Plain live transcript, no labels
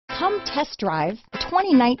Come test drive the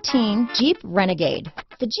 2019 Jeep Renegade.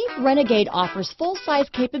 The Jeep Renegade offers full-size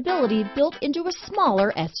capability built into a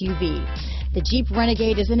smaller SUV. The Jeep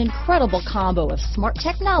Renegade is an incredible combo of smart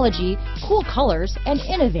technology, cool colors, and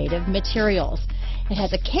innovative materials. It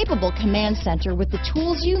has a capable command center with the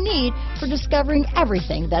tools you need for discovering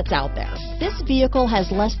everything that's out there. This vehicle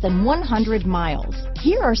has less than 100 miles.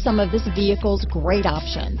 Here are some of this vehicle's great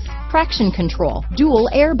options: traction control, dual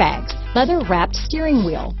airbags, leather-wrapped steering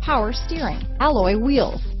wheel, power steering, alloy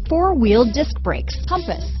wheels, four-wheel disc brakes,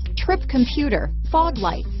 compass, trip computer, fog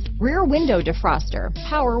lights, rear window defroster,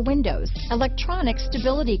 power windows, electronic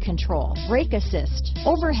stability control, brake assist,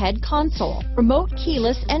 overhead console, remote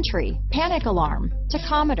keyless entry, panic alarm,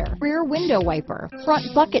 tachometer, rear window wiper, front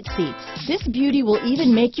bucket seats. This beauty will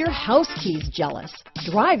even make your house keys jealous.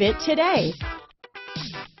 Drive it today.